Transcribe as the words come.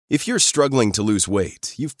If you're struggling to lose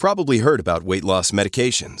weight, you've probably heard about weight loss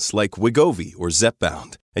medications like Wegovy or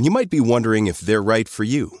Zepbound, and you might be wondering if they're right for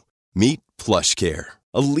you. Meet PlushCare,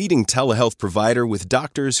 a leading telehealth provider with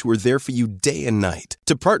doctors who are there for you day and night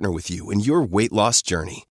to partner with you in your weight loss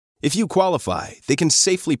journey. If you qualify, they can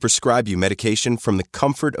safely prescribe you medication from the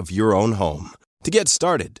comfort of your own home. To get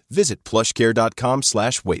started, visit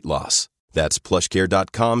plushcare.com/weightloss. That's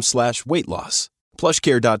plushcare.com/weightloss.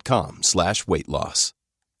 plushcare.com/weightloss.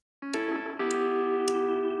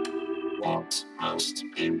 What most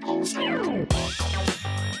people think.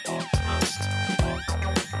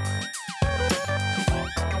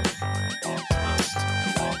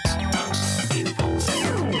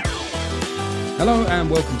 Hello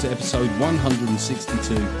and welcome to episode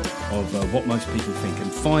 162 of What Most People Think.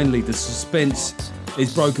 And finally, the suspense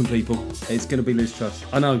is broken, people. It's going to be Liz Truss.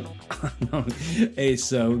 I know.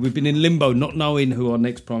 It's we've been in limbo, not knowing who our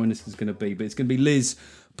next Prime Minister is going to be, but it's going to be Liz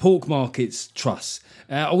Pork Markets Truss.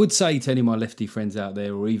 I would say to any of my lefty friends out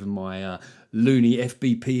there, or even my loony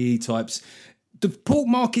FBPE types, the Pork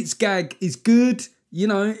Markets gag is good. You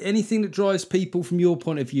know, anything that drives people from your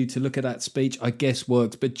point of view to look at that speech, I guess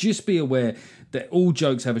works. But just be aware that all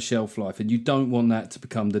jokes have a shelf life, and you don't want that to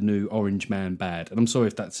become the new Orange Man bad. And I'm sorry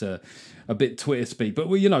if that's a bit Twitter speak, but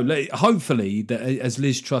well, you know, hopefully that as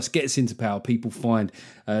Liz Truss gets into power, people find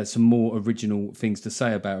some more original things to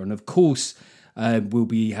say about her. And of course, we'll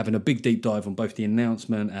be having a big deep dive on both the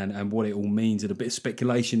announcement and what it all means, and a bit of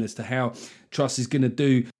speculation as to how Truss is going to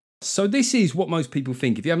do. So this is What Most People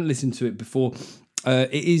Think. If you haven't listened to it before,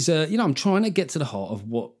 it is, I'm trying to get to the heart of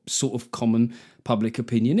what sort of common public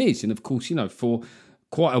opinion is. And of course, for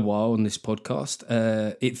quite a while on this podcast,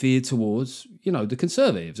 it veered towards, the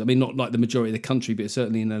Conservatives. I mean, not like the majority of the country, but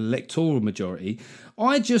certainly an electoral majority.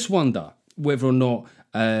 I just wonder whether or not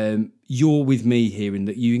you're with me here in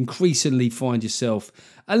that you increasingly find yourself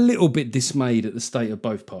a little bit dismayed at the state of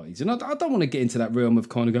both parties. And I don't want to get into that realm of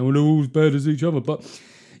kind of going, well, they're all as bad as each other, but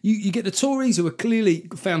You get the Tories who have clearly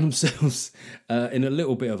found themselves in a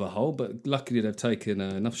little bit of a hole, but luckily they've taken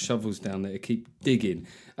enough shovels down there to keep digging.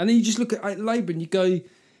 And then you just look at Labour and you go,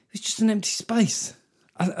 it's just an empty space.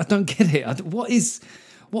 I don't get it. What is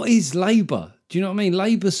Labour? Do you know what I mean?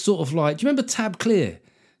 Labour's sort of like, do you remember Tab Clear?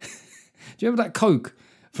 Do you remember that Coke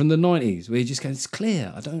from the 90s where you just go, it's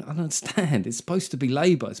clear. I don't understand. It's supposed to be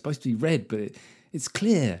Labour. It's supposed to be red, but it's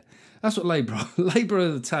clear. That's what Labour are. Labour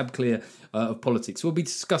are the Tab Clear of politics. We'll be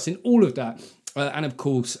discussing all of that. And of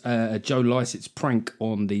course, Joe Lycett's prank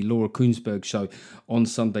on the Laura Kuenssberg show on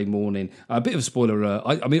Sunday morning. A bit of a spoiler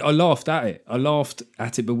alert. I laughed at it.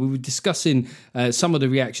 But we were discussing some of the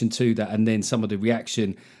reaction to that, and then some of the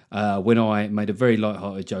reaction when I made a very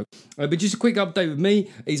light-hearted joke. But just a quick update with me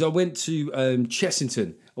is I went to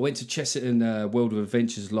Chessington. I went to Chessington World of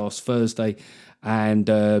Adventures last Thursday. And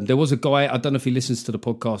there was a guy, I don't know if he listens to the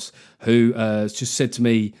podcast, who just said to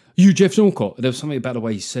me, "You Jeff Norcott." There was something about the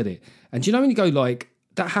way he said it. And do you know when you go like,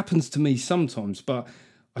 that happens to me sometimes, but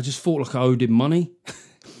I just thought like I owed him money.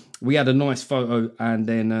 We had a nice photo, and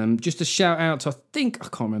then just a shout out to, I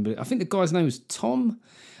can't remember, I think the guy's name was Tom.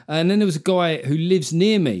 And then there was a guy who lives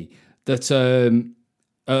near me that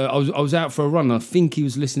I was out for a run. And I think he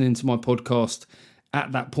was listening to my podcast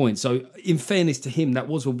at that point. So in fairness to him, that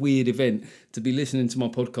was a weird event to be listening to my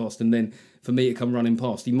podcast and then for me to come running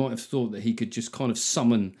past. He might have thought that he could just kind of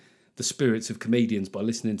summon the spirits of comedians by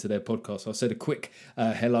listening to their podcast. So I said a quick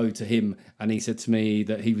hello to him, and he said to me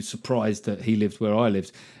that he was surprised that he lived where I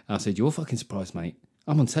lived. And I said, "You're fucking surprised, mate.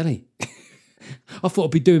 I'm on telly." I thought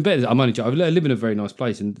I'd be doing better. I'm only joking. I live in a very nice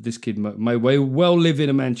place, and this kid may well live in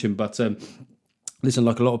a mansion, but listen,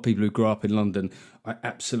 like a lot of people who grew up in London, I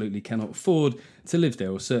absolutely cannot afford to live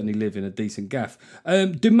there, or certainly live in a decent gaff.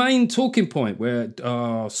 Domain Talking Point, where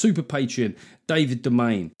super Patreon, David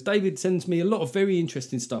Domain. David sends me a lot of very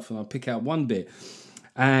interesting stuff, and I'll pick out one bit.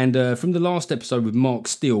 And from the last episode with Mark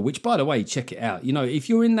Steele, which, by the way, check it out. If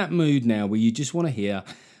you're in that mood now where you just want to hear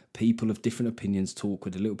people of different opinions talk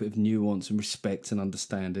with a little bit of nuance and respect and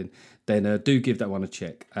understanding, then do give that one a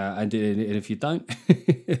check. And if you don't,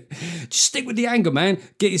 just stick with the anger, man.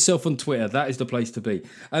 Get yourself on Twitter. That is the place to be.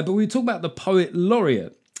 But we were talking about the Poet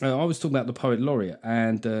Laureate. I was talking about the Poet Laureate,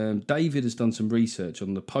 and David has done some research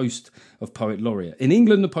on the post of Poet Laureate. In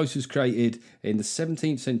England, the post was created in the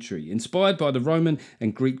 17th century, inspired by the Roman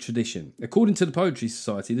and Greek tradition. According to the Poetry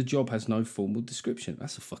Society, the job has no formal description.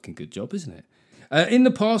 That's a fucking good job, isn't it? In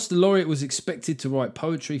the past, the laureate was expected to write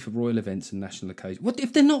poetry for royal events and national occasions. What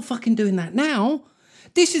if they're not fucking doing that now?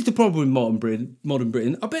 This is the problem with modern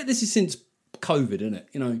Britain. I bet this is since COVID, isn't it?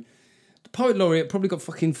 The Poet Laureate probably got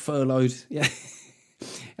fucking furloughed. Yeah.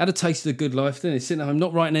 Had a taste of the good life, didn't he? Sitting at home,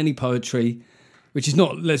 not writing any poetry, which is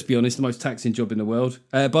not, let's be honest, the most taxing job in the world.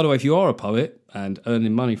 By the way, if you are a poet and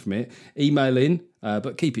earning money from it, email in,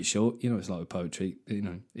 but keep it short. You know, it's like with poetry. You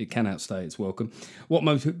know, it can outstay its welcome. What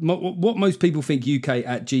most people think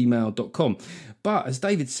UK@gmail.com. But as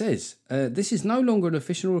David says, this is no longer an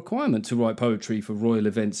official requirement to write poetry for royal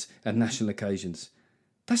events and national occasions.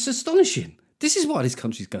 That's astonishing. This is why this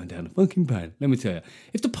country's going down the fucking pan. Let me tell you.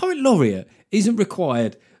 If the Poet Laureate isn't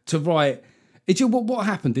required to write... What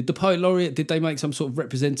happened? Did the Poet Laureate, did they make some sort of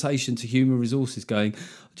representation to human resources going,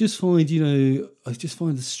 I just find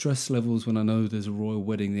the stress levels when I know there's a royal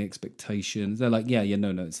wedding, the expectations. They're like, no,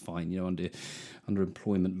 it's fine. You know, under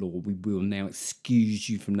employment law, we will now excuse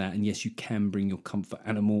you from that. And yes, you can bring your comfort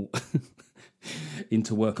animal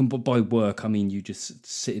into work. And by work, I mean you just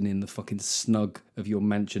sitting in the fucking snug of your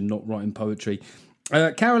mansion, not writing poetry.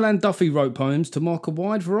 Carol Ann Duffy wrote poems to mark a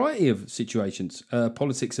wide variety of situations.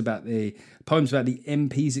 Poems about the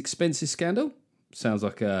MP's expenses scandal. Sounds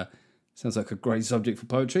like a great subject for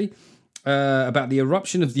poetry. About the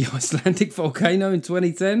eruption of the Icelandic volcano in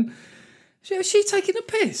 2010. Is she taking a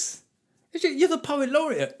piss? You're the Poet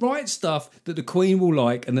Laureate. Write stuff that the Queen will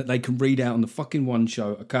like and that they can read out on the fucking One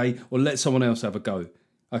Show, okay? Or let someone else have a go,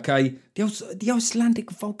 okay? The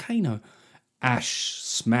Icelandic volcano. Ash,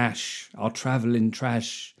 smash, our travelling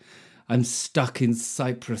trash. I'm stuck in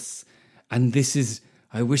Cyprus. And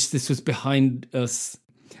I wish this was behind us.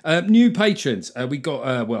 New patrons. We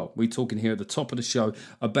got, we're talking here at the top of the show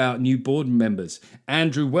about new board members.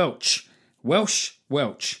 Andrew Welch.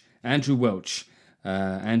 Andrew Welch.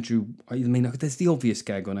 Andrew, I mean, there's the obvious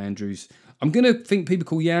gag on Andrews. I'm going to think people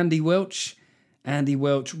call you Andy Welch. Andy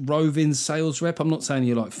Welch, roving sales rep. I'm not saying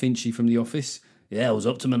you're like Finchy from The Office. Yeah, I was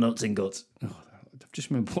up to my nuts and guts. Oh, I just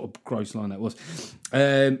remember what a gross line that was.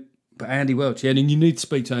 But Andy Welch, yeah, and you need to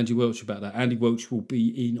speak to Andy Welch about that. Andy Welch will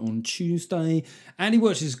be in on Tuesday. Andy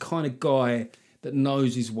Welch is the kind of guy that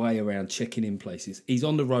knows his way around checking in places. He's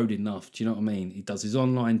on the road enough, do you know what I mean? He does his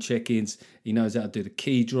online check-ins. He knows how to do the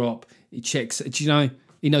key drop. He checks, do you know,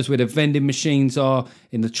 he knows where the vending machines are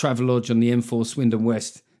in the Travelodge on the M4 Swindon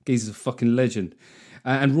West. He's a fucking legend.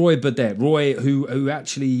 And Roy Burdett, who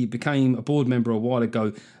actually became a board member a while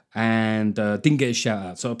ago and didn't get a shout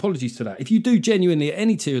out. So apologies to that. If you do genuinely at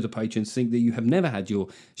any tier of the patrons think that you have never had your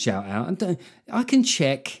shout out, and I can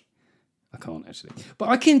check. I can't actually, but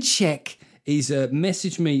I can check. Is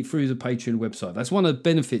message me through the Patreon website. That's one of the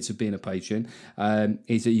benefits of being a patron,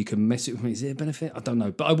 is that you can message me. Is it a benefit? I don't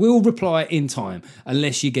know. But I will reply in time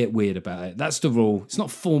unless you get weird about it. That's the rule. It's not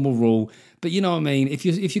a formal rule, but you know what I mean? If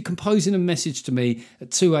you're composing a message to me at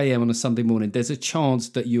 2 a.m. on a Sunday morning, there's a chance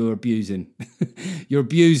that you're abusing. You're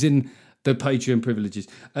abusing the Patreon privileges.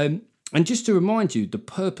 And just to remind you, the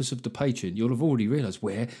purpose of the Patreon, you'll have already realised,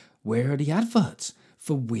 where are the adverts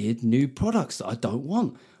for weird new products that I don't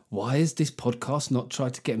want? Why has this podcast not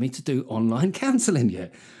tried to get me to do online counselling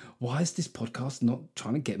yet? Why is this podcast not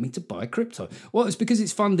trying to get me to buy crypto? Well, it's because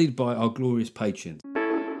it's funded by our glorious patrons.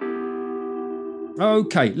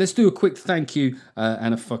 Okay, let's do a quick thank you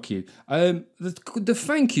and a fuck you. The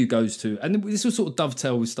thank you goes to, and this will sort of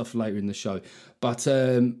dovetail with stuff later in the show, but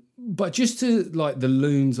just to like the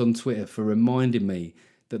loons on Twitter for reminding me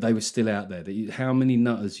that they were still out there, how many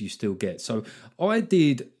nutters you still get. So I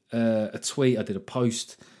did a tweet, I did a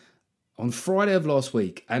post on Friday of last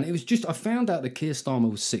week, and it was just, I found out that Keir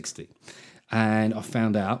Starmer was 60, and I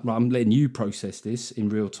found out, right, I'm letting you process this in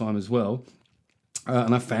real time as well,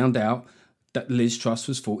 and I found out that Liz Truss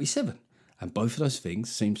was 47, and both of those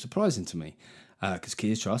things seem surprising to me, because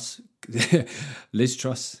Keir Starmer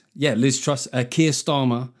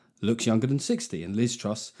looks younger than 60, and Liz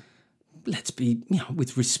Truss, let's be,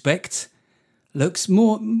 with respect, looks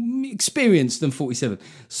more experienced than 47.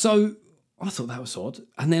 So I thought that was odd.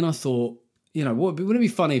 And then I thought, wouldn't it be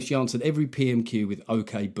funny if she answered every PMQ with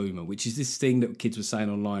OK Boomer, which is this thing that kids were saying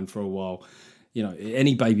online for a while.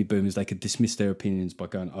 Any baby boomers, they could dismiss their opinions by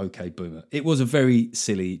going OK Boomer. It was a very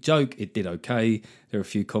silly joke. It did okay. There were a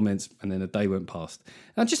few comments, and then a day went past.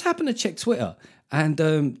 And I just happened to check Twitter, and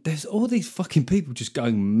there's all these fucking people just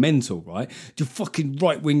going mental, right? The fucking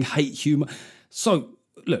right-wing hate humour. So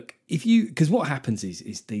look, because what happens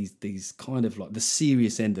is these kind of like the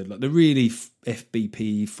serious end of like the really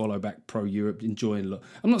FBP follow back pro Europe enjoying. Look,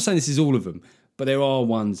 I'm not saying this is all of them, but there are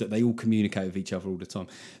ones that they all communicate with each other all the time.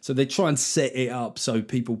 So they try and set it up so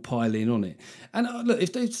people pile in on it. And look,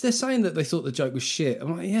 if they're saying that they thought the joke was shit,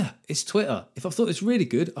 I'm like, yeah, it's Twitter. If I thought it's really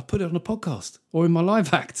good, I put it on a podcast or in my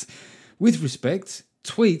live act. With respect,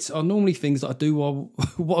 tweets are normally things that I do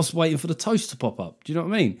whilst waiting for the toast to pop up. Do you know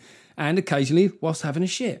what I mean? And occasionally whilst having a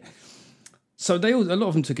shit. So a lot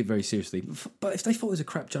of them took it very seriously. But if they thought it was a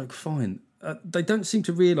crap joke, fine. They don't seem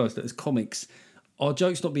to realise that as comics, our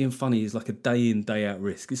jokes not being funny is like a day in, day out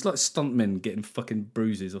risk. It's like stuntmen getting fucking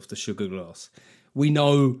bruises off the sugar glass. We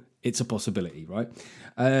know it's a possibility, right?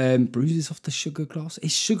 Bruises off the sugar glass?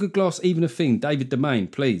 Is sugar glass even a thing? David Domain,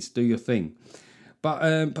 please do your thing.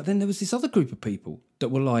 But then there was this other group of people that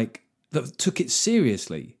were like, that took it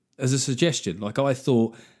seriously as a suggestion. Like I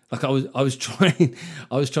thought, like I was trying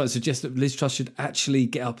to suggest that Liz Truss should actually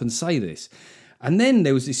get up and say this. And then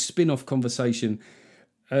there was this spin-off conversation,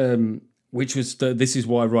 which was this is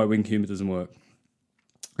why right-wing humour doesn't work.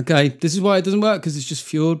 Okay, this is why it doesn't work, because it's just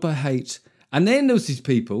fueled by hate. And then there was these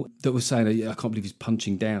people that were saying, I can't believe he's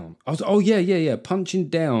punching down. I was, punching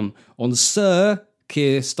down on Sir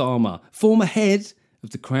Keir Starmer, former head of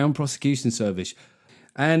the Crown Prosecution Service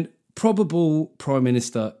and probable Prime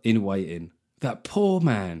Minister in waiting. That poor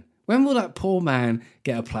man. When will that poor man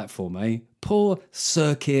get a platform, eh? Poor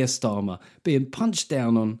Sir Keir Starmer being punched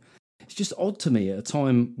down on. It's just odd to me at a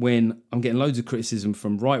time when I'm getting loads of criticism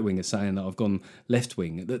from right-wingers saying that I've gone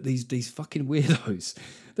left-wing, that these fucking weirdos.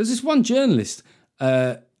 There's this one journalist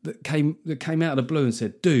that came out of the blue and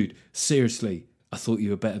said, dude, seriously, I thought you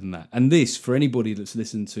were better than that. And this, for anybody that's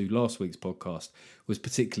listened to last week's podcast, was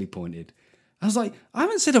particularly pointed. I was like, I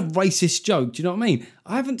haven't said a racist joke, do you know what I mean?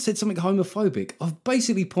 I haven't said something homophobic. I've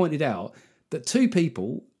basically pointed out that two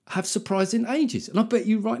people have surprising ages. And I bet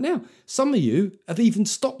you right now, some of you have even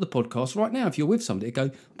stopped the podcast right now if you're with somebody and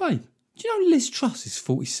go, babe, do you know Liz Truss is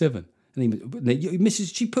 47? And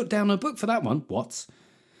Mrs. She put down her book for that one. What?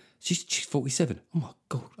 She's 47. Oh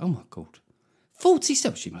my God.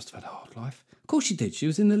 47? She must have had a hard life. Of course she did. She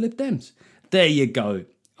was in the Lib Dems. There you go.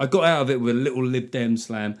 I got out of it with a little Lib Dem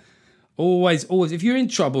slam. Always, if you're in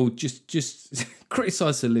trouble, just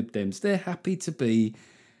criticise the Lib Dems. They're happy to be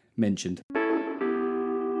mentioned.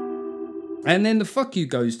 And then the fuck you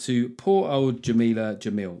goes to poor old Jamila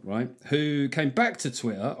Jamil, right? Who came back to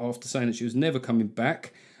Twitter after saying that she was never coming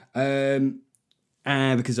back. And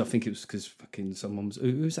because I think it was because fucking someone was...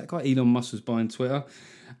 Who's that guy? Elon Musk was buying Twitter.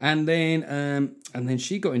 And then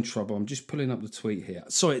she got in trouble. I'm just pulling up the tweet here.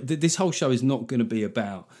 Sorry, this whole show is not going to be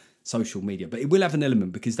about social media, but it will have an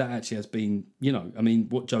element because that actually has been,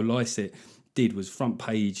 what Joe Lycett did was front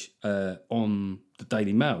page on the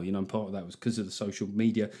Daily Mail, and part of that was because of the social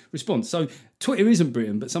media response. So Twitter isn't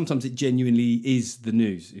Britain, but sometimes it genuinely is the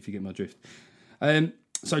news, if you get my drift.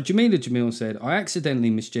 So Jamila Jamil said, I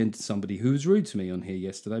accidentally misgendered somebody who was rude to me on here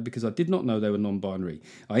yesterday because I did not know they were non-binary.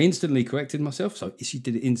 I instantly corrected myself, so she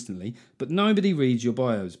did it instantly, but nobody reads your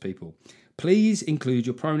bios, people. Please include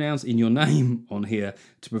your pronouns in your name on here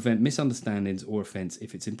to prevent misunderstandings or offence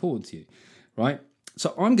if it's important to you, right?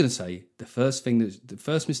 So I'm going to say the first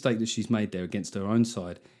mistake that she's made there against her own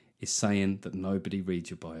side is saying that nobody reads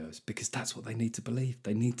your bios, because that's what they need to believe.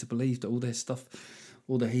 They need to believe that all their stuff,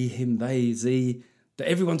 all the he, him, they, ze, that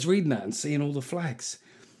everyone's reading that and seeing all the flags.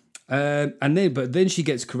 But then she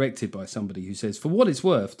gets corrected by somebody who says, for what it's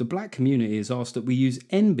worth, the black community has asked that we use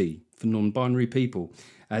NB for non-binary people,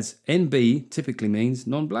 as NB typically means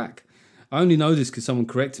non-black. I only know this because someone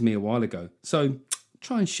corrected me a while ago. So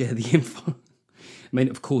try and share the info. I mean,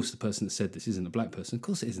 of course, the person that said this isn't a black person. Of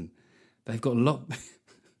course it isn't. They've got a lot.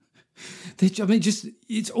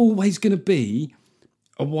 It's always going to be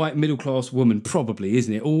a white middle-class woman, probably,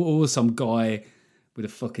 isn't it? Or some guy with a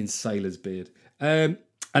fucking sailor's beard. And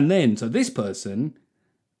then, so this person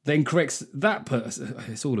then corrects that person.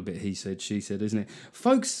 It's all a bit he said, she said, isn't it?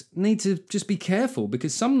 Folks need to just be careful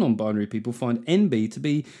because some non-binary people find NB to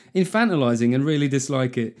be infantilizing and really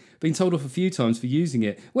dislike it. Been told off a few times for using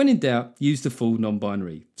it. When in doubt, use the full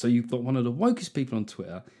non-binary. So you've got one of the wokest people on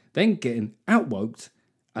Twitter, then getting out-woked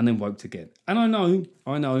and then woked again. And I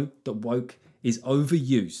know that woke is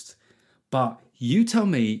overused, but you tell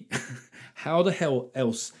me how the hell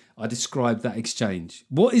else I describe that exchange.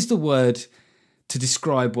 What is the word to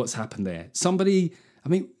describe what's happened there? Somebody,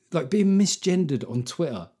 like being misgendered on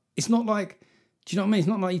Twitter. It's not like, do you know what I mean? It's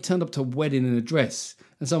not like you turned up to a wedding in a dress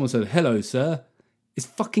and someone said, hello, sir. It's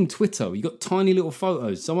fucking Twitter. You got tiny little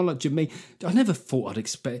photos. Someone like Jamila. I never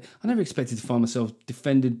expected to find myself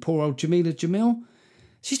defending poor old Jamila Jamil.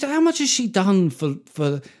 How much has she done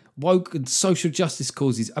for woke and social justice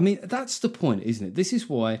causes? I mean, that's the point, isn't it? This is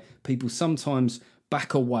why people sometimes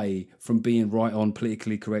back away from being right on,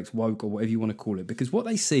 politically correct, woke, or whatever you want to call it, because what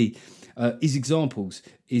they see is examples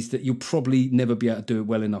is that you'll probably never be able to do it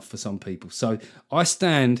well enough for some people. So I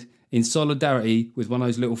stand in solidarity with one of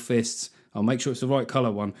those little fists. I'll make sure it's the right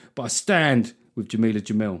colour one, but I stand with Jamila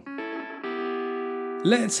Jamil.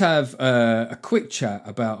 Let's have a quick chat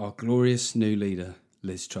about our glorious new leader,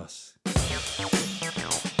 Liz Truss.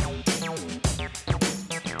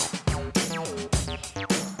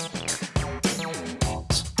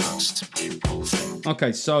 What most people think.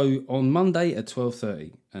 Okay, so on Monday at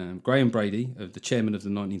 12:30, Graham Brady, the chairman of the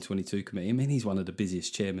 1922 committee. I mean, he's one of the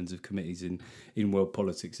busiest chairmen of committees in world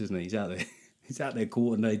politics, isn't he? He's out there. He's out there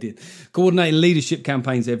coordinating leadership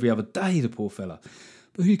campaigns every other day, the poor fella.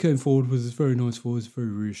 But he came forward with his very nice voice, very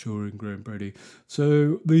reassuring, Graham Brady.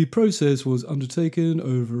 So the process was undertaken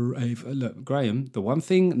over a... Look, Graham, the one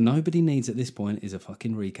thing nobody needs at this point is a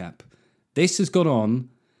fucking recap. This has gone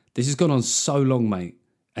on so long, mate,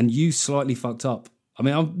 and you slightly fucked up. I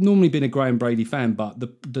mean, I've normally been a Graham Brady fan, but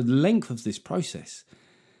the length of this process,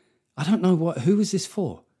 I don't know who was this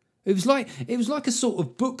for. It was like a sort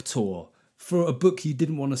of book tour for a book you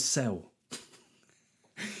didn't want to sell.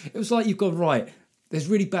 It was like you've gone, right, there's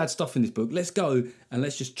really bad stuff in this book. Let's go and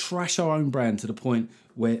let's just trash our own brand to the point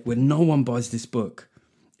where no one buys this book.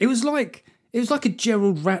 It was like a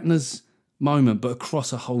Gerald Ratner's moment, but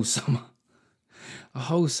across a whole summer. A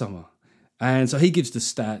whole summer. And so he gives the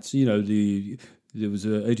stats, there was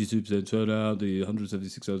 82% turnout, the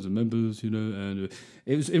 176,000 members, and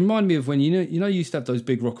it reminded me of when, you used to have those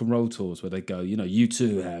big rock and roll tours where they go,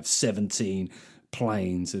 U2 have 17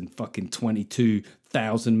 planes and fucking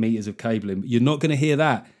 22,000 metres of cabling. You're not going to hear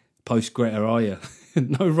that post Greta, are you?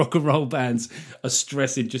 No rock and roll bands are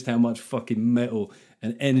stressing just how much fucking metal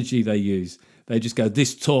and energy they use. They just go,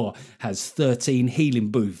 this tour has 13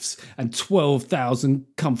 healing booths and 12,000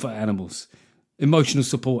 comfort animals. Emotional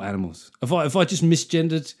support animals. If I just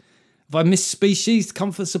misgendered, if I misspecies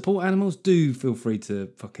comfort support animals, do feel free to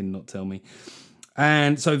fucking not tell me.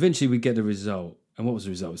 And so eventually we get the result. And what was the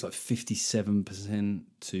result? It was like 57%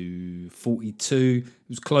 to 42%. It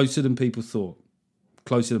was closer than people thought.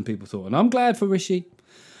 And I'm glad for Rishi.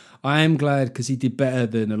 I am glad because he did better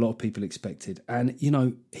than a lot of people expected. And,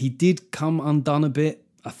 he did come undone a bit.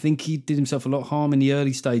 I think he did himself a lot of harm in the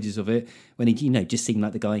early stages of it when he, just seemed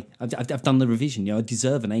like the guy. I've done the revision. I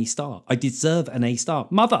deserve an A star.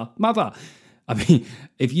 Mother. I mean,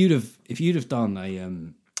 if you'd have done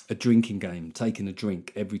a drinking game, taken a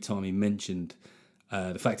drink every time he mentioned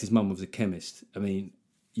the fact his mum was a chemist, I mean,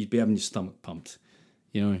 you'd be having your stomach pumped.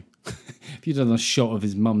 If you'd done a shot of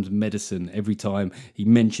his mum's medicine every time he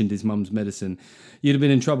mentioned his mum's medicine, you'd have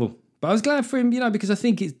been in trouble. But I was glad for him, because I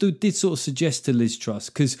think it did sort of suggest to Liz Truss.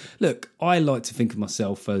 Because, look, I like to think of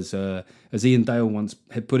myself as Ian Dale once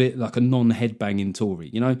had put it, like a non-headbanging Tory.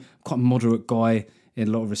 Quite a moderate guy in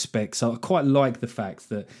a lot of respects. So I quite like the fact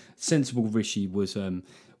that sensible Rishi was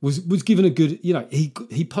given a good,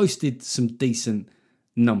 he posted some decent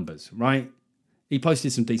numbers, right? He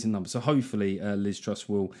posted some decent numbers. So hopefully Liz Truss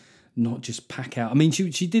will not just pack out. I mean,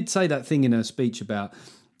 she did say that thing in her speech about,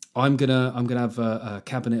 I'm gonna have a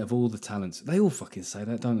cabinet of all the talents. They all fucking say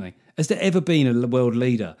that, don't they? Has there ever been a world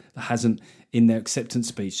leader that hasn't, in their acceptance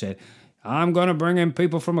speech, said, I'm gonna bring in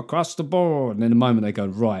people from across the board? And in a moment they go,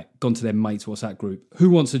 right, gone to their mates WhatsApp group. Who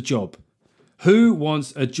wants a job?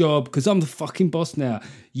 Because I'm the fucking boss now.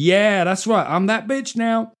 Yeah, that's right. I'm that bitch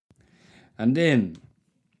now. And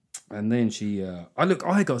then she... I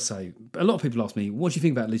got to say, a lot of people ask me, what do you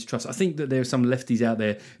think about Liz Truss? I think that there are some lefties out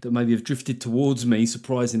there that maybe have drifted towards me,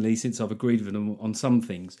 surprisingly, since I've agreed with them on some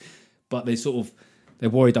things. But they're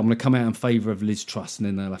worried I'm going to come out in favour of Liz Truss and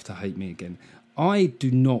then they'll have to hate me again. I do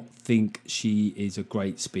not think she is a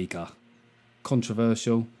great speaker.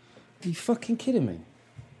 Controversial. Are you fucking kidding me?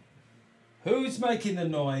 Who's making the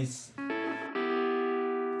noise?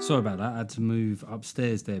 Sorry about that. I had to move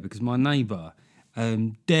upstairs there because my neighbour...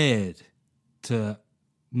 dared to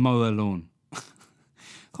mow a lawn.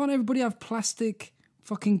 Can't everybody have plastic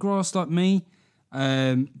fucking grass like me?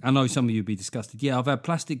 I know some of you would be disgusted. Yeah, I've had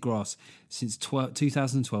plastic grass since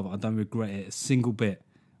 2012. I don't regret it a single bit.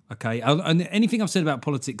 Okay, and anything I've said about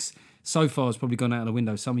politics so far has probably gone out of the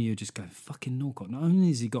window. Some of you are just going, fucking Norcott. Not only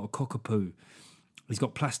has he got a cockapoo, he's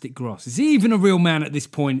got plastic grass. Is he even a real man at this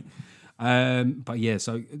point? But yeah,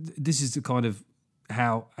 so this is the kind of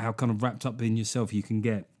how kind of wrapped up in yourself you can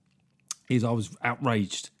get. Is I was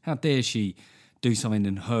outraged. How dare she do something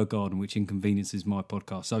in her garden which inconveniences my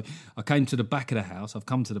podcast? So I came to the back of the house. I've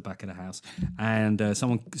come to the back of the house, and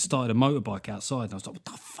someone started a motorbike outside, and I was like, what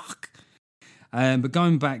the fuck? But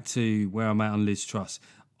going back to where I'm at on Liz Truss,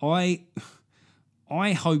 I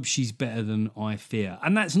hope she's better than I fear.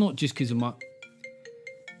 And that's not just because of my...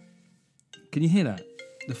 Can you hear that?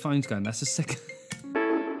 The phone's going. That's the second...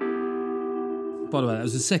 By the way, that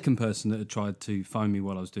was the second person that had tried to phone me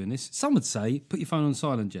while I was doing this. Some would say, put your phone on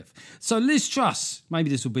silent, Jeff. So Liz Truss, maybe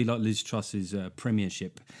this will be like Liz Truss's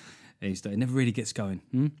premiership. It never really gets going.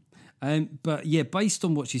 But yeah, based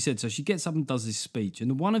on what she said, so she gets up and does this speech.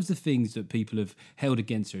 And one of the things that people have held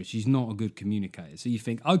against her is she's not a good communicator. So you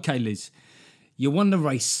think, okay, Liz, you won the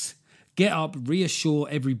race. Get up, reassure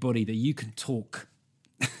everybody that you can talk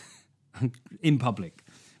in public,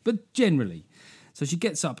 but generally. So she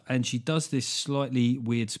gets up and she does this slightly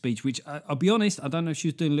weird speech, which I'll be honest, I don't know if she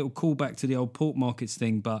was doing a little callback to the old pork markets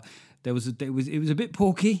thing, but it was a bit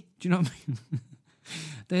porky. Do you know what I mean?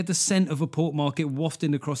 They had the scent of a pork market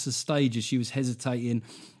wafting across the stage as she was hesitating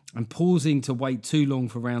and pausing to wait too long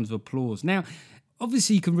for rounds of applause. Now,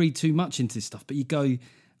 obviously you can read too much into this stuff, but you go,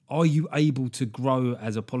 are you able to grow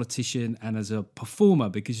as a politician and as a performer?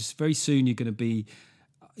 Because very soon you're going to be,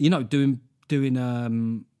 doing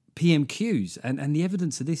PMQs, and the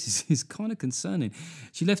evidence of this is kind of concerning.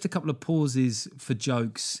 She left a couple of pauses for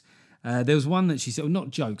jokes. There was one that she said, not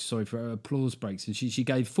jokes, sorry, for applause breaks, and she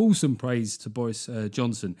gave fulsome praise to Boris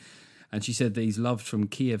Johnson, and she said that he's loved from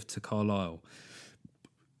Kiev to Carlisle.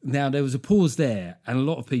 Now, there was a pause there, and a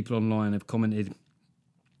lot of people online have commented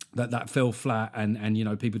that fell flat, and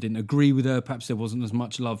people didn't agree with her. Perhaps there wasn't as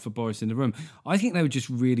much love for Boris in the room. I think they were just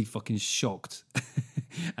really fucking shocked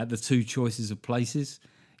at the two choices of places.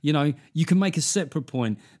 You can make a separate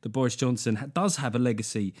point that Boris Johnson does have a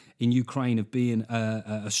legacy in Ukraine of being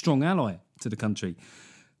a strong ally to the country.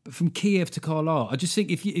 But from Kiev to Carlisle, I just think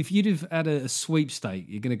if you'd have had a sweepstake,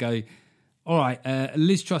 you're going to go, all right,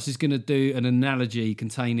 Liz Truss is going to do an analogy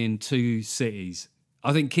containing two cities.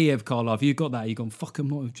 I think Kiev, Carlisle, if you've got that, you've gone, fuck, I'm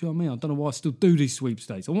not, do you know what I mean? I don't know why I still do these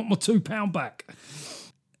sweepstakes. I want my £2 back.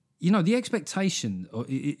 The expectation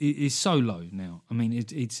is so low now. I mean,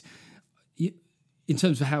 it's in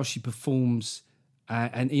terms of how she performs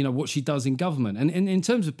and what she does in government. And in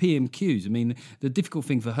terms of PMQs, I mean, the difficult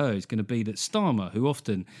thing for her is going to be that Starmer, who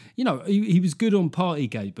often, he was good on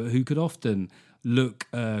Partygate, but who could often look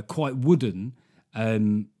quite wooden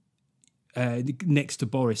next to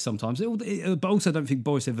Boris sometimes. But also I don't think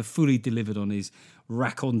Boris ever fully delivered on his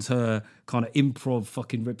raconteur kind of improv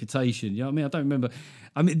fucking reputation. You know what I mean? I don't remember.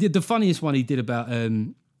 I mean, the funniest one he did about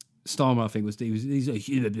Starmer, I think, was he's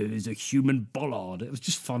a human bollard. It was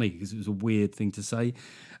just funny because it was a weird thing to say.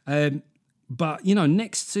 But,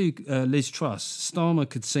 next to Liz Truss, Starmer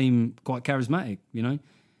could seem quite charismatic,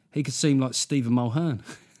 He could seem like Stephen Mulhern.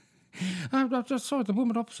 I'm just sorry, the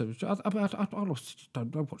woman opposite. I don't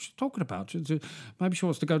know what she's talking about. Maybe she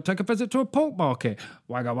wants to go take a visit to a pork market.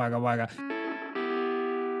 Wagga, wagga, wagga.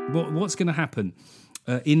 What's going to happen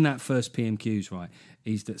in that first PMQs, right,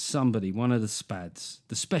 is that somebody, one of the SPADs,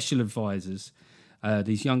 the special advisors,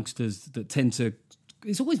 these youngsters that tend to...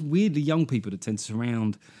 It's always weirdly young people that tend to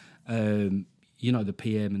surround... the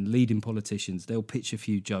PM and leading politicians. They'll pitch a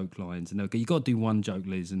few joke lines and they'll go, you got to do one joke,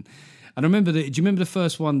 Liz. And I remember do you remember the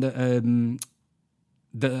first one that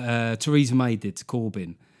Theresa May did to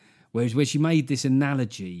Corbyn, where she made this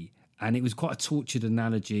analogy, and it was quite a tortured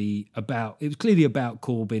analogy it was clearly about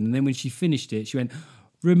Corbyn, and then when she finished it, she went,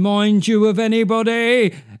 remind you of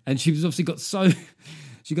anybody? And she was obviously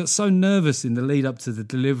she got so nervous in the lead up to the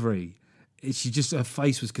delivery. Her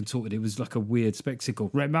face was contorted. It was like a weird spectacle.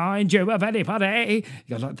 Remind you of anybody?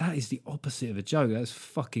 You're like, that is the opposite of a joke. That's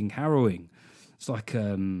fucking harrowing. It's like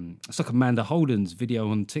Amanda Holden's video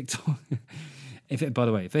on TikTok. By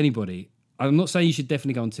the way, if anybody, I'm not saying you should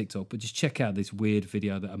definitely go on TikTok, but just check out this weird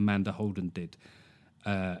video that Amanda Holden did.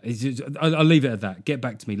 I'll leave it at that. Get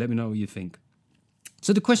back to me. Let me know what you think.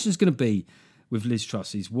 So the question is going to be, with Liz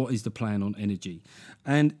Truss, is what is the plan on energy?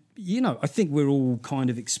 And, I think we're all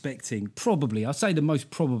kind of expecting, probably, I'd say the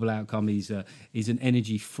most probable outcome is an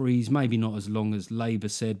energy freeze, maybe not as long as Labour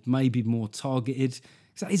said, maybe more targeted.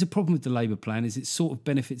 So that is a problem with the Labour plan, is it sort of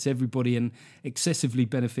benefits everybody and excessively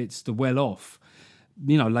benefits the well-off.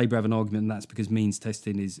 Labour have an argument, and that's because means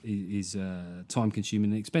testing is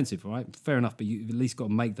time-consuming and expensive, right? Fair enough, but you've at least got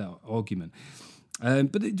to make that argument.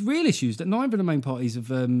 But the real issue is that neither of the main parties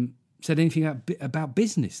have... said anything about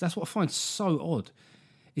business. That's what I find so odd,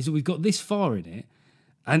 is that we've got this far in it,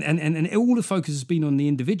 and all the focus has been on the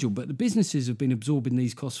individual, but the businesses have been absorbing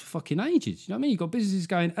these costs for fucking ages. You know what I mean? You've got businesses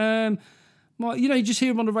going, you just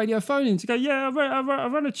hear them on the radio phone and to go, I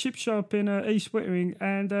run a chip shop in East Wittering,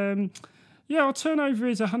 and our turnover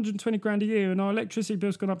is 120 grand a year, and our electricity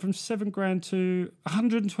bill's gone up from 7 grand to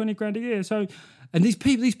 120 grand a year. So, and these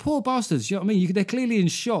people, these poor bastards, you know what I mean? They're clearly in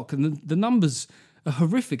shock, and the numbers are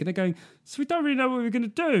horrific, and they're going, so we don't really know what we're going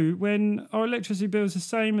to do when our electricity bill is the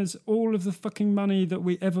same as all of the fucking money that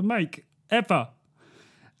we ever make, ever.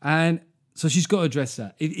 And so she's got to address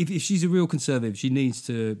that. If she's a real Conservative, she needs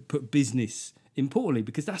to put business importantly,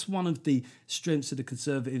 because that's one of the strengths of the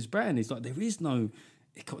Conservatives' brand. It's like there's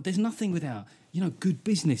nothing without, good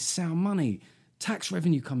business, sound money, tax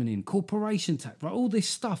revenue coming in, corporation tax, right? All this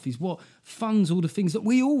stuff is what funds all the things that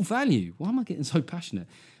we all value. Why am I getting so passionate?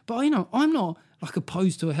 But, I'm not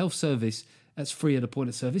opposed to a health service that's free at a point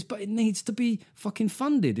of service, but it needs to be fucking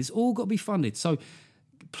funded. It's all got to be funded. So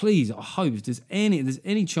please, I hope if there's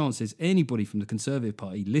any chance there's anybody from the Conservative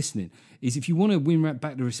Party listening, is if you want to win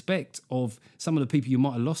back the respect of some of the people you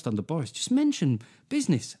might have lost under Boris, just mention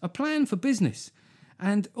business, a plan for business.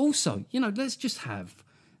 And also, let's have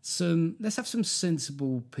some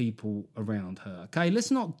sensible people around her. Okay,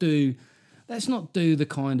 let's not do the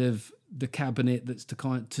kind of the cabinet that's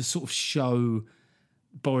to sort of show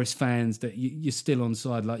Boris fans that you're still on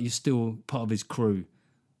side, like you're still part of his crew.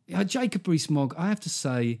 Jacob Rees-Mogg, I have to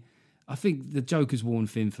say, I think the joke has worn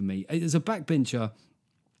thin for me. As a backbencher,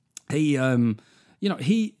 he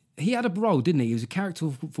had a role, didn't he? He was a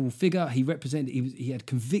characterful figure. He represented. He had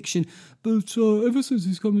conviction. But ever since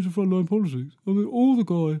he's come into frontline politics, I mean, all the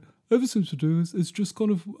guy ever seems to do is just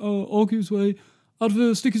kind of argue his way out of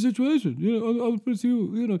a sticky situation. I'll put it to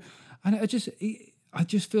you. And I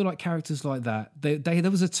just feel like characters like that.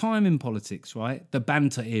 There was a time in politics, right? The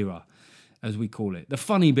banter era, as we call it, the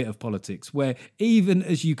funny bit of politics, where even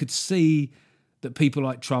as you could see that people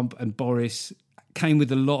like Trump and Boris came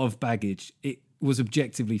with a lot of baggage, it was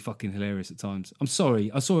objectively fucking hilarious at times. I'm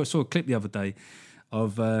sorry, I saw a clip the other day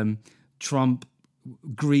of Trump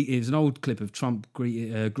it was an old clip of Trump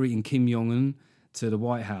greeting Kim Jong-un to the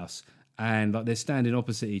White House. And like they're standing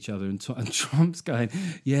opposite each other, and Trump's going,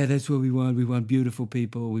 "Yeah, that's what we want. We want beautiful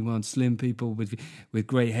people. We want slim people with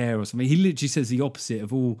great hair or something." He literally says the opposite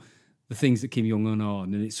of all the things that Kim Jong-un are,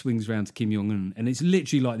 and then it swings around to Kim Jong-un, and it's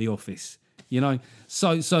literally like The Office,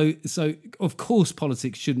 So of course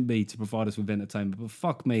politics shouldn't be to provide us with entertainment, but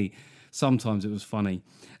fuck me, sometimes it was funny,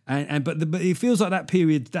 but it feels like that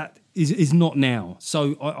period that is not now.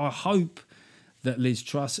 So I hope that Liz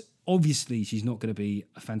Truss. Obviously, she's not going to be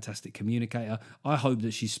a fantastic communicator. I hope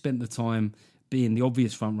that she's spent the time being the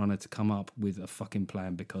obvious front runner to come up with a fucking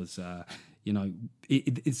plan, because,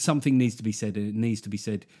 something needs to be said, and it needs to be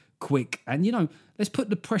said quick. And, let's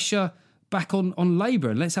put the pressure back on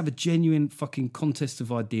Labour, and let's have a genuine fucking contest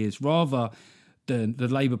of ideas rather than the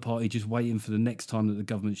Labour Party just waiting for the next time that the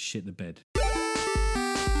government shit the bed.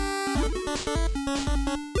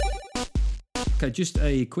 Okay, just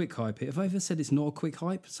a quick hype here. Have I ever said it's not a quick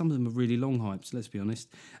hype? Some of them are really long hypes, let's be honest.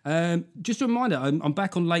 Just a reminder, I'm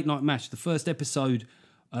back on Late Night Mash, the first episode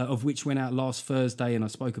of which went out last Thursday, and I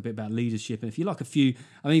spoke a bit about leadership. And if you like for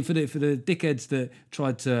the dickheads that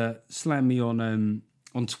tried to slam me on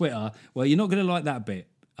Twitter, well, you're not going to like that bit.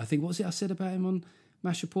 I think, what was it I said about him on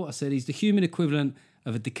Mash Report? I said he's the human equivalent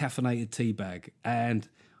of a decaffeinated tea bag. And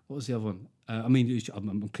what was the other one?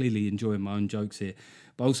 I'm clearly enjoying my own jokes here,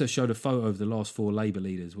 but I also showed a photo of the last four Labour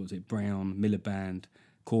leaders. What was it? Brown, Miliband,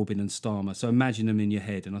 Corbyn and Starmer. So imagine them in your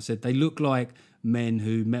head. And I said, they look like men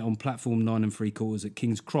who met on platform 9 3/4 at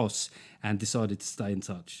King's Cross and decided to stay in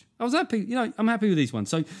touch. I was happy. I'm happy with these ones.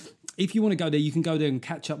 So if you want to go there, you can go there and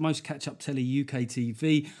catch up. Most catch up telly, UK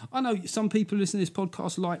TV. I know some people listening to this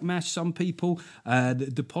podcast like MASH. Some people,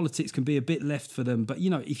 the politics can be a bit left for them. But,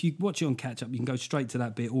 if you watch it on catch up, you can go straight to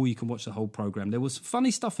that bit, or you can watch the whole programme. There was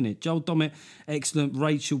funny stuff in it. Joel Dommett, excellent.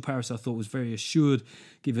 Rachel Paris, I thought, was very assured,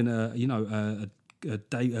 given did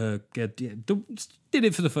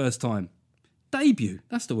it for the first time. Debut,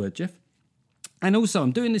 that's the word, Jeff. And also,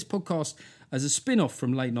 I'm doing this podcast as a spin-off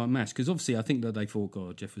from Late Night Mash, because obviously I think that they thought,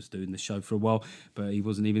 God, Jeff was doing the show for a while, but he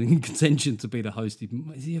wasn't even in contention to be the host.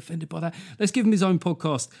 Is he offended by that? Let's give him his own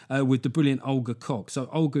podcast with the brilliant Olga Koch. So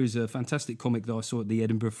Olga is a fantastic comic that I saw at the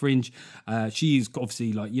Edinburgh Fringe. She is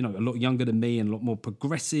obviously a lot younger than me and a lot more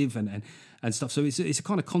progressive and stuff. So it's a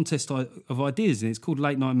kind of contest of ideas, and it's called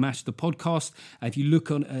Late Night Mash, the podcast. And if you look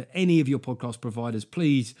on any of your podcast providers,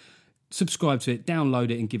 please subscribe to it,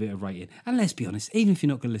 download it, and give it a rating. And let's be honest, even if you're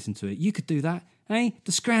not going to listen to it, you could do that. Hey,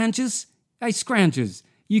 the Scroungers. Hey, Scroungers.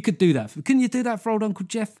 You could do that. Couldn't you do that for old Uncle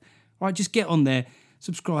Jeff? All right, just get on there,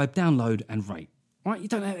 subscribe, download, and rate. All right, you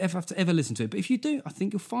don't have to ever listen to it. But if you do, I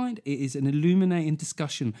think you'll find it is an illuminating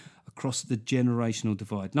discussion across the generational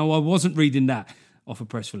divide. No, I wasn't reading that off a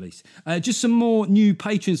press release. Just some more new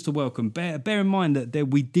patrons to welcome. Bear in mind that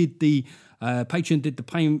we did the Patreon did the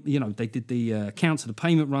payment. They did the counts of the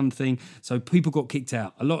payment run thing, so people got kicked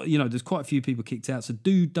out. A lot, there's quite a few people kicked out. So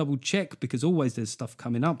do double check, because always there's stuff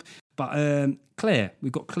coming up. But Claire,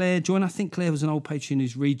 we've got Claire join. I think Claire was an old patron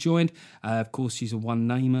who's rejoined. Of course, she's a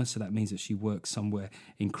one-namer, so that means that she works somewhere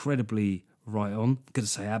incredibly right on. I'm going to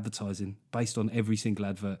say advertising, based on every single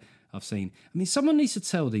advert I've seen. I mean, someone needs to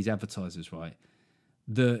tell these advertisers, right,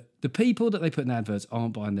 the people that they put in adverts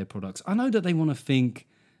aren't buying their products. I know that they want to think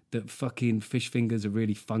that fucking fish fingers are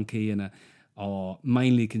really funky and are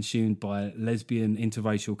mainly consumed by lesbian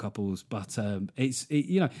interracial couples, but it's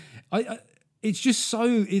just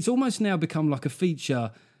so, it's almost now become like a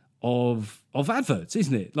feature of adverts,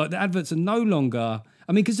 isn't it? Like the adverts are no longer.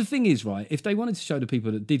 I mean, because the thing is, right? If they wanted to show the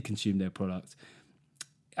people that did consume their product,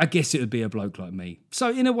 I guess it would be a bloke like me. So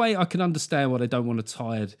in a way, I can understand why they don't want a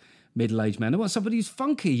tired middle-aged man. They want somebody who's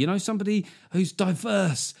funky, somebody who's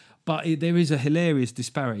diverse. But there is a hilarious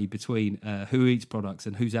disparity between who eats products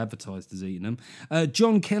and who's advertised as eating them.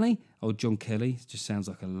 John Kelly. Oh, John Kelly. Just sounds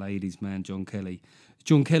like a ladies' man, John Kelly.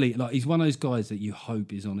 John Kelly, like he's one of those guys that you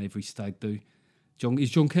hope is on every stag do.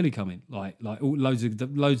 Is John Kelly coming? Like loads of the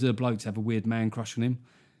blokes have a weird man crush on him,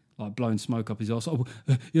 like blowing smoke up his arse. Oh,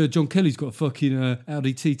 yeah, John Kelly's got a fucking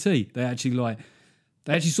Audi TT. They actually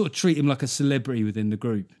sort of treat him like a celebrity within the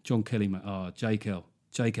group. John Kelly, mate. Oh,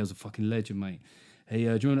 JK's a fucking legend, mate. He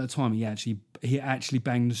during that time he actually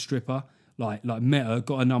banged the stripper, like met her,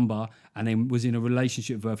 got a number, and then was in a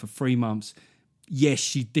relationship with her for 3 months. Yes,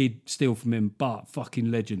 she did steal from him, but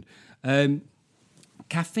fucking legend.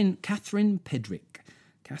 Catherine Pedrick.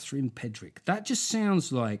 That just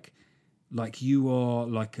sounds like you are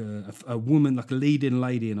like a woman, like a leading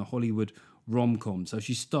lady in a Hollywood rom-com. So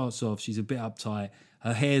she starts off, she's a bit uptight,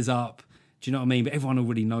 her hair's up. Do you know what I mean? But everyone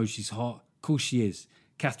already knows she's hot. Of course she is.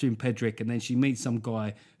 Catherine Pedrick, and then she meets some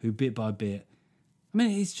guy who bit by bit. I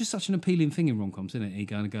mean, it's just such an appealing thing in rom-coms, isn't it? He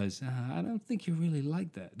kind of goes, I don't think you really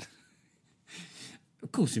like that.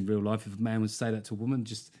 Of course, in real life, if a man would say that to a woman,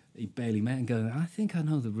 just he barely met and go, I think I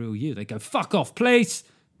know the real you. They go, fuck off, please.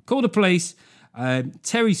 Call the police.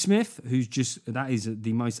 Terry Smith, that is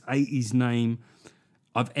the most 80s name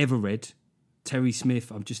I've ever read. Terry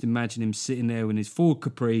Smith, I'm just imagining him sitting there in his Ford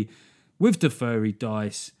Capri with the furry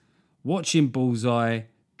dice, watching Bullseye,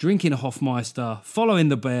 drinking a Hofmeister, following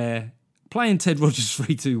the bear, playing Ted Rogers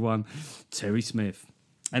 3-2-1, Terry Smith.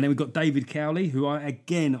 And then we've got David Cowley, who I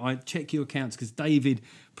check your accounts because David,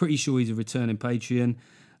 pretty sure he's a returning Patreon.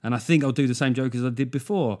 And I think I'll do the same joke as I did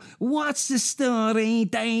before. What's the story,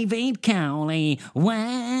 David Cowley?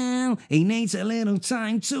 Well, he needs a little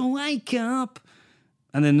time to wake up.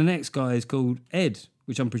 And then the next guy is called Ed,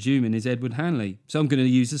 which I'm presuming is Edward Hanley. So I'm going to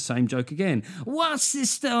use the same joke again. What's the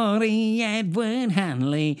story, Edward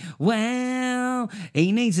Hanley? Well,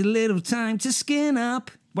 he needs a little time to skin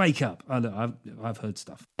up. Wake up. Oh, look, I've heard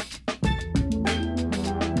stuff.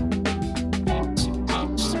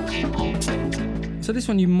 So this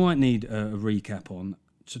one you might need a recap on.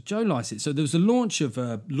 So Joe Lycett. So there was a launch of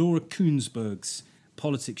Laura Kuenssberg's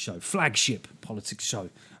politics show, flagship politics show,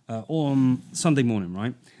 on Sunday morning,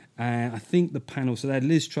 right? I think the panel, so they had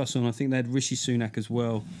Liz Truss on, I think they had Rishi Sunak as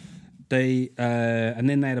well. And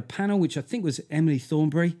then they had a panel, which I think was Emily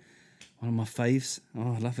Thornberry, one of my faves.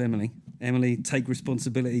 Oh, I love Emily. Emily, take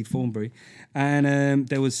responsibility, Thornberry. And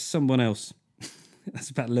there was someone else.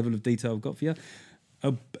 That's about the level of detail I've got for you.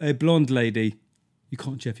 A blonde lady.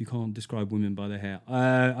 Jeff, you can't describe women by their hair.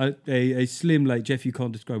 A slim lady. Jeff, you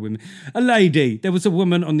can't describe women. A lady. There was a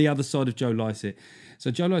woman on the other side of Joe Lycett. So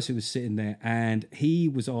Joe Lycett was sitting there and he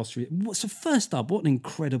was asked, so first up, what an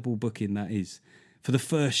incredible booking that is for the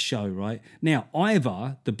first show, right? Now,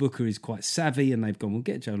 either the booker is quite savvy and they've gone, we'll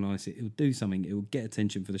get Joe Lycett, he'll do something, it will get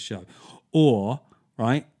attention for the show. Or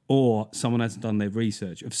someone hasn't done their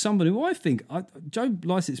research of somebody who I think, Joe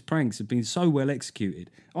Lycett's pranks have been so well executed.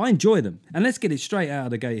 I enjoy them. And let's get it straight out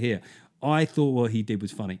of the gate here. I thought what he did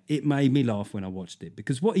was funny. It made me laugh when I watched it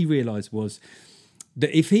because what he realised was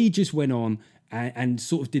that if he just went on and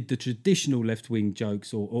sort of did the traditional left-wing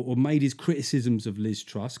jokes or made his criticisms of Liz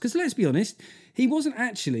Truss, because let's be honest, he wasn't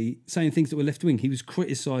actually saying things that were left-wing. He was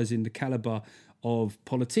criticising the calibre of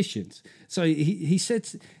politicians. So he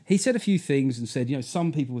said a few things and said,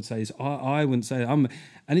 some people would say this, I wouldn't say that.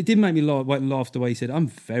 And it did make me laugh the way he said, I'm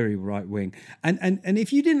very right-wing. And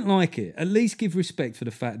if you didn't like it, at least give respect for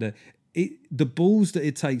the fact that the balls that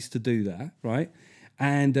it takes to do that, right?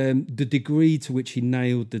 And the degree to which he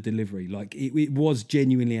nailed the delivery. Like, it was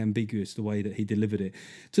genuinely ambiguous, the way that he delivered it.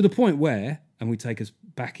 To the point where, and we take us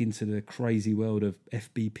back into the crazy world of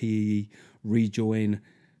FBPE, rejoin,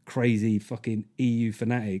 crazy fucking EU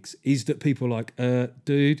fanatics, is that people are like,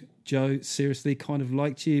 dude, Joe, seriously, kind of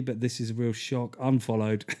liked you, but this is a real shock.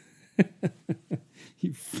 Unfollowed.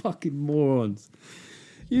 You fucking morons.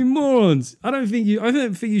 You morons. I don't think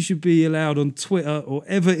you should be allowed on Twitter or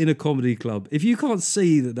ever in a comedy club. If you can't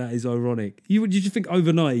see that is ironic, you just think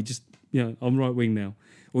overnight, I'm right wing now.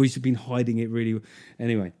 Or he's been hiding it really.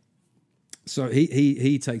 Anyway, so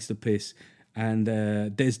he takes the piss and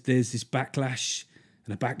there's this backlash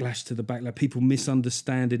and a backlash to the backlash, people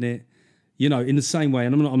misunderstanding it. In the same way,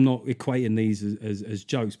 and I'm not equating these as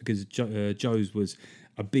jokes because Joe's was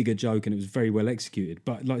a bigger joke and it was very well executed.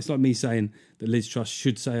 But it's like me saying that Liz Truss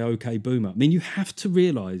should say "Okay, Boomer." I mean, you have to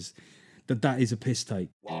realise that is a piss take.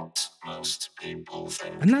 What most people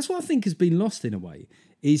think. And that's what I think has been lost in a way,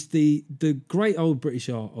 is the great old British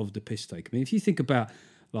art of the piss take. I mean, if you think about,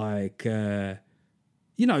 like, Hitler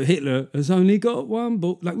has only got one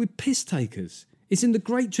book, like with piss takers. It's in the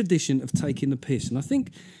great tradition of taking the piss. And I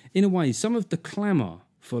think, in a way, some of the clamour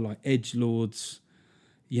for, like, edgelords,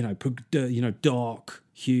 dark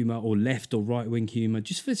humour or left or right-wing humour,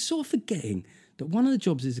 just for sort of forgetting that one of the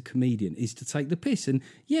jobs as a comedian is to take the piss. And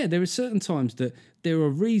yeah, there are certain times that there are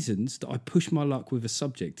reasons that I push my luck with a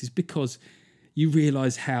subject, is because you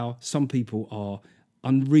realise how some people are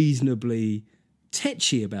unreasonably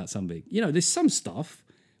tetchy about something. There's some stuff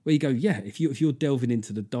where you go, yeah, if you're delving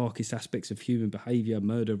into the darkest aspects of human behaviour,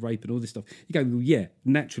 murder, rape and all this stuff, you go, well, yeah,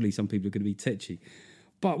 naturally some people are going to be tetchy.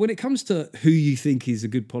 But when it comes to who you think is a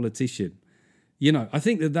good politician, I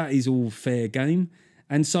think that is all fair game.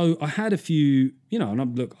 And so I had a few, and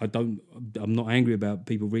I'm not angry about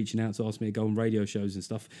people reaching out to ask me to go on radio shows and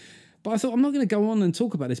stuff. But I thought, I'm not going to go on and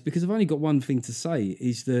talk about this because I've only got one thing to say,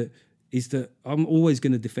 is that I'm always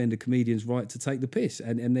going to defend a comedian's right to take the piss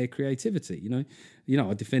and their creativity. I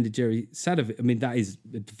defended Jerry Sadowitz. I mean, that is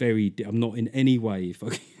I'm not in any way,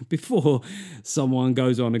 before someone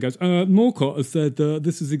goes on and goes, Morcott has said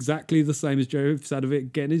this is exactly the same as Jerry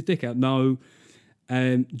Sadowitz getting his dick out. No,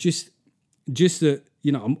 just that,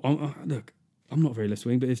 look, I'm not very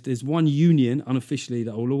left-wing, but if there's one union unofficially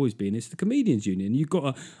that I will always be in, it's the comedians union.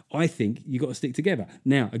 I think you've got to stick together.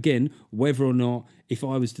 Now, again, whether or not, if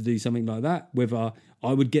I was to do something like that, whether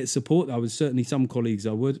I would get support, certainly some colleagues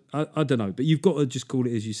I would, I don't know, but you've got to just call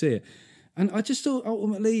it as you see it. And I just thought,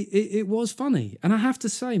 ultimately, it was funny. And I have to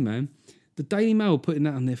say, man, the Daily Mail putting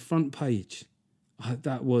that on their front page, I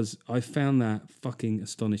found that fucking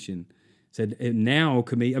astonishing. Said now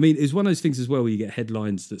it's one of those things as well where you get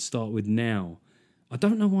headlines that start with now. I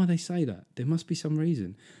don't know why they say that. There must be some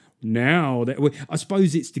reason. Now, I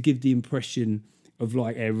suppose it's to give the impression of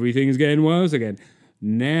like everything's getting worse again.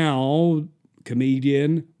 Now,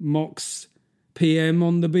 comedian mocks PM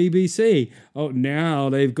on the BBC. Oh, now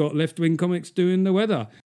they've got left-wing comics doing the weather.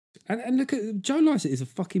 And look at Joe Lycett is a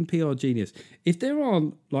fucking PR genius. If there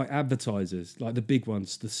aren't like advertisers, like the big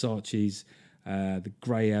ones, the Saatchis, the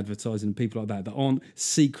grey advertising and people like that aren't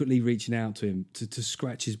secretly reaching out to him to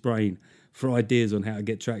scratch his brain for ideas on how to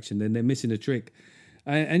get traction, then they're missing a trick.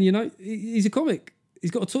 And he's a comic.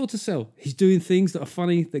 He's got a tour to sell. He's doing things that are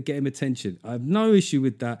funny, that get him attention. I have no issue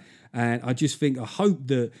with that. And I just think, I hope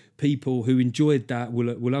that people who enjoyed that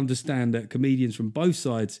will understand that comedians from both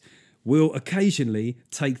sides will occasionally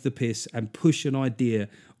take the piss and push an idea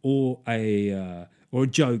or a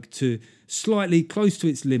joke to slightly close to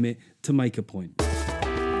its limit to make a point.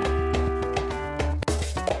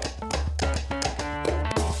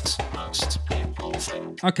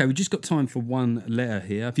 Okay, we've just got time for one letter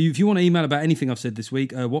here. If you want to email about anything I've said this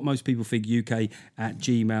week,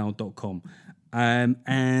 whatmostpeoplethinkuk@gmail.com.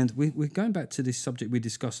 And we're going back to this subject we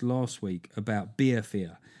discussed last week about beer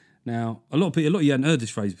fear. Now, a lot of you hadn't heard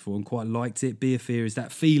this phrase before and quite liked it. Beer fear is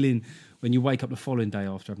that feeling when you wake up the following day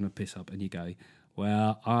after having a piss up and you go,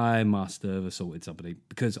 well, I must have assaulted somebody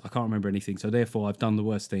because I can't remember anything. So therefore, I've done the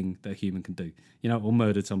worst thing that a human can do, or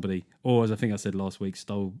murdered somebody, or as I think I said last week,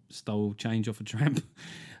 stole change off a tramp.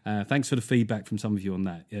 Thanks for the feedback from some of you on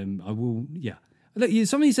that. I will, yeah. Look,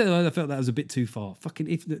 somebody said I felt that was a bit too far. Fucking,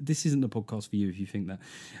 if this isn't the podcast for you, if you think that.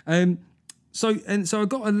 So I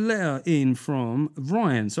got a letter in from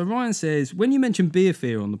Ryan. So Ryan says, when you mention beer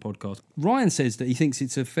fear on the podcast, Ryan says that he thinks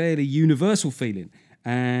it's a fairly universal feeling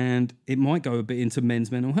and it might go a bit into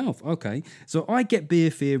men's mental health. Okay, so I get beer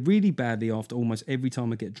fear really badly after almost every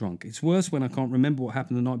time I get drunk. It's worse when I can't remember what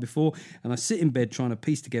happened the night before and I sit in bed trying to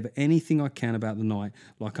piece together anything I can about the night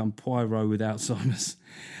like I'm Poirot with Alzheimer's.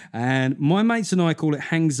 And my mates and I call it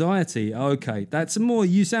hangxiety. Okay, that's more,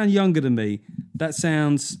 you sound younger than me. That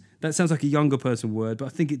sounds like a younger person word, but I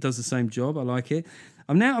think it does the same job. I like it.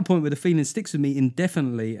 I'm now at a point where the feeling sticks with me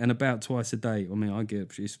indefinitely and about twice a day. I mean, I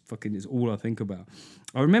get it's all I think about.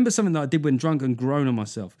 I remember something that I did when drunk and groan on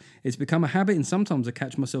myself. It's become a habit and sometimes I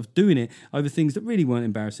catch myself doing it over things that really weren't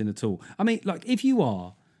embarrassing at all. I mean, like if you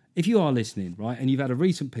are listening, right, and you've had a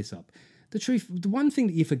recent piss up, the one thing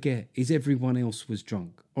that you forget is everyone else was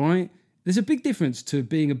drunk, all right? There's a big difference to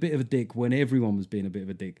being a bit of a dick when everyone was being a bit of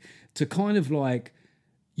a dick, to kind of like,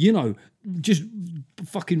 just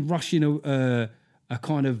fucking rushing a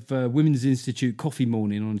kind of Women's Institute coffee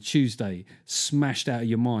morning on a Tuesday, smashed out of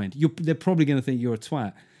your mind. They're probably going to think you're a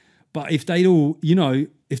twat. But if they'd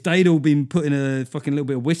all been putting a fucking little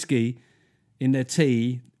bit of whiskey in their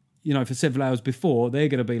tea, for several hours before, they're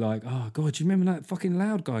going to be like, oh, God, do you remember that fucking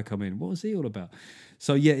loud guy come in? What was he all about?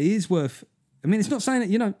 So, yeah, it is worth I mean, it's not saying that,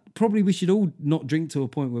 you know, probably we should all not drink to a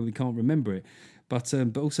point where we can't remember it. But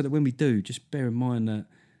also that when we do, just bear in mind that,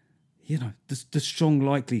 you know, the strong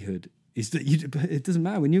likelihood is that it doesn't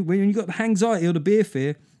matter. When you got the anxiety or the beer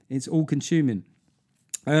fear, it's all consuming.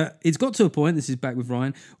 It's got to a point, this is back with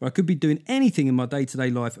Ryan, where I could be doing anything in my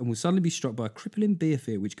day-to-day life and will suddenly be struck by a crippling beer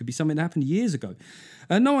fear, which could be something that happened years ago.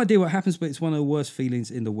 No idea what happens, but it's one of the worst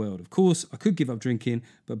feelings in the world. Of course, I could give up drinking,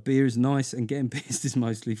 but beer is nice and getting pissed is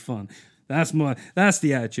mostly fun. That's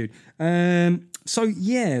the attitude. So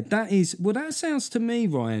yeah, that sounds to me,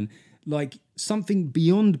 Ryan, like something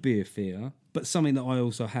beyond beer fear, but something that I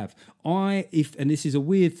also have. And this is a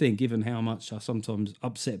weird thing, given how much I sometimes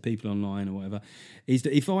upset people online or whatever, is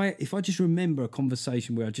that if I just remember a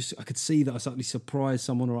conversation where I could see that I suddenly surprised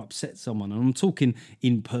someone or upset someone, and I'm talking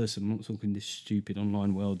in person, I'm not talking this stupid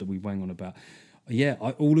online world that we wang on about. Yeah,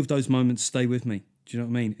 all of those moments stay with me. Do you know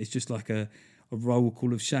what I mean? It's just like a roll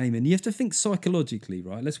call of shame. And you have to think psychologically,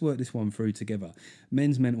 right? Let's work this one through together.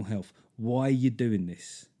 Men's mental health. Why are you doing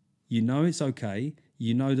this? You know it's okay.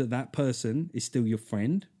 You know that person is still your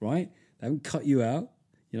friend, right? They haven't cut you out.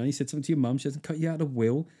 You know, you said something to your mum. She hasn't cut you out of the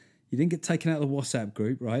will. You didn't get taken out of the WhatsApp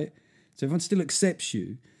group, right? So everyone still accepts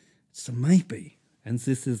you. So maybe, and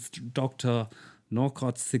this is Dr.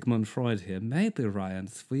 Norcott Sigmund Freud here, maybe, Ryan,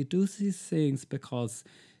 we do these things because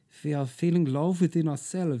we are feeling low within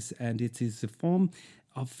ourselves, and it is a form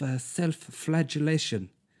of self-flagellation.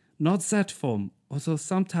 Not that form, although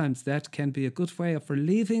sometimes that can be a good way of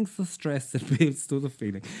relieving the stress that builds to the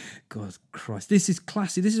feeling. God Christ, this is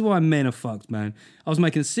classic. This is why men are fucked, man. I was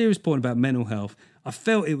making a serious point about mental health. I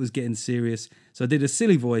felt it was getting serious, so I did a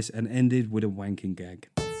silly voice and ended with a wanking gag.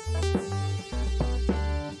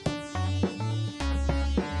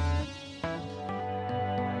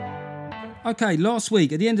 Okay, last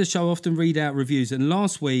week, at the end of the show, I often read out reviews, and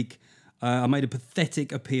last week I made a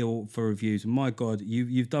pathetic appeal for reviews. My God,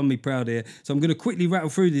 you've done me proud here. So I'm going to quickly rattle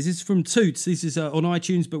through this. This is from Toots. This is on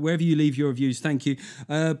iTunes, but wherever you leave your reviews, thank you.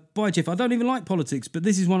 Bye, Jeff. I don't even like politics, but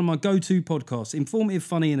this is one of my go-to podcasts. Informative,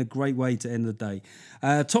 funny, and a great way to end the day.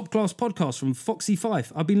 Top-class podcast from Foxy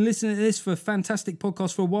Fife. I've been listening to this for a fantastic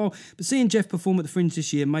podcast for a while, but seeing Jeff perform at the Fringe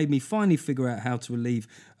this year made me finally figure out how to leave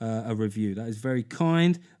a review. That is very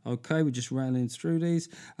kind. Okay, we're just rattling through these.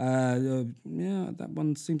 Yeah, that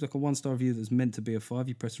one seems like a one-star review that's meant to be a 5.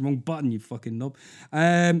 You pressed the wrong button, you fucking knob.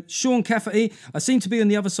 Sean Cafferty, I seem to be on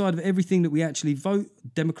the other side of everything that we actually vote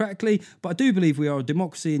democratically, but I do believe we are a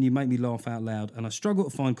democracy and you make me laugh out loud, and I struggle to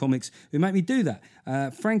find comics who make me do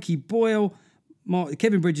that. Frankie Boyle,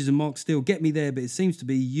 Kevin Bridges and Mark Steele get me there, but it seems to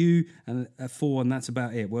be you and 4, and that's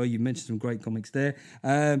about it. Well, you mentioned some great comics there.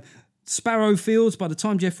 Sparrow Fields, by the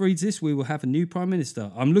time Jeff reads this, we will have a new Prime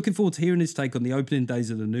Minister. I'm looking forward to hearing his take on the opening days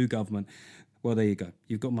of the new government. Well, there you go.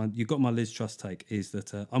 You've got my Liz Truss take, is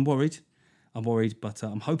that I'm worried, but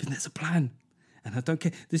I'm hoping there's a plan. And I don't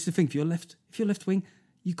care. This is the thing, if you're left wing,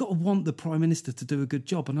 you've got to want the Prime Minister to do a good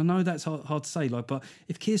job. And I know that's hard to say, but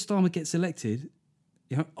if Keir Starmer gets elected,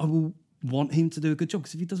 you know, I will want him to do a good job,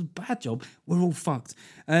 because if he does a bad job, we're all fucked.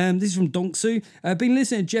 This is from Donksu. Been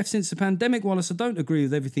listening to Jeff since the pandemic, whilst I don't agree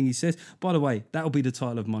with everything he says. By the way, that'll be the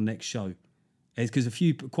title of my next show. It's because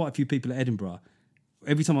quite a few people at Edinburgh,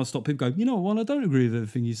 every time I stop, people go, you know what, I don't agree with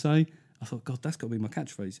everything you say. I thought, God, that's got to be my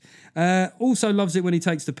catchphrase. Also loves it when he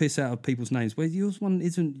takes the piss out of people's names. Well, your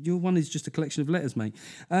one is just a collection of letters, mate.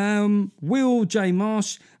 Will J.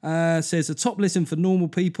 Marsh says, a top listen for normal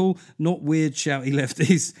people, not weird, shouty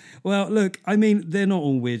lefties. Well, look, I mean, they're not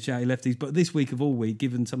all weird, shouty lefties, but this week of all week,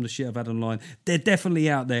 given some of the shit I've had online, they're definitely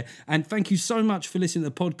out there. And thank you so much for listening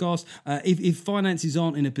to the podcast. If finances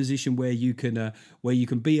aren't in a position where you can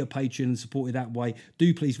be a patron and support it that way,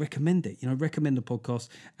 do please recommend it. You know, recommend the podcast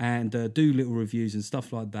and do little reviews and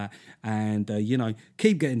stuff like that, and you know,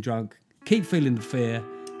 keep getting drunk, keep feeling the fear,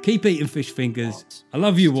 keep eating fish fingers. I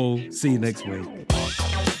love you all. See you next week.